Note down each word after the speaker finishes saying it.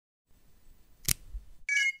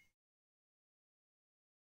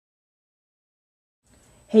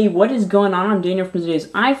Hey, what is going on? I'm Daniel from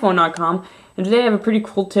TodaysiPhone.com, and today I have a pretty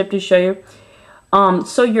cool tip to show you.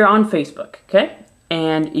 So you're on Facebook, okay?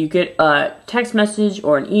 And you get a text message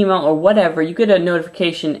or an email or whatever, you get a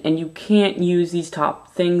notification and you can't use these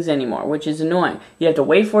top things anymore, which is annoying. You have to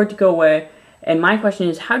wait for it to go away, and my question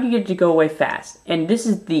is, how do you get it to go away fast? And this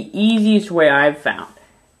is the easiest way I've found.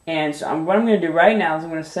 And so what I'm going to do right now is I'm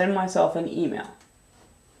going to send myself an email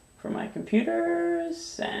from my computer,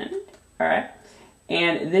 send, alright?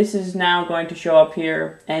 And this is now going to show up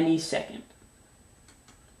here any second.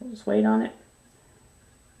 We'll just wait on it.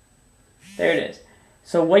 There it is.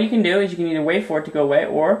 So what you can do is you can either wait for it to go away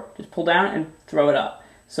or just pull down and throw it up.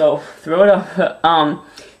 So throw it up.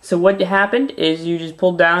 So what happened is you just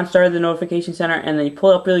pulled down, started the notification center, and then you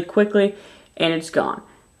pull it up really quickly, and it's gone.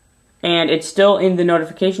 And it's still in the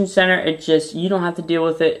notification center. It just, you don't have to deal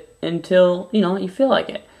with it until, you feel like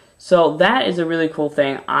it. So that is a really cool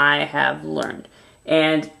thing I have learned.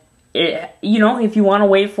 And if you want to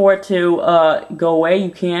wait for it to go away,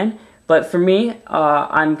 you can. But for me,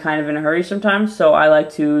 I'm kind of in a hurry sometimes, so I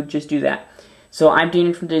like to just do that. So I'm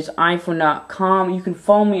Daniel from TodaysiPhone.com. You can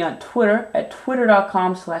follow me on Twitter at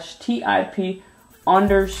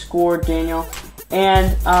twitter.com/TIP_Daniel.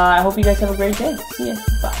 And I hope you guys have a great day. See ya.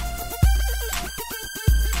 Bye.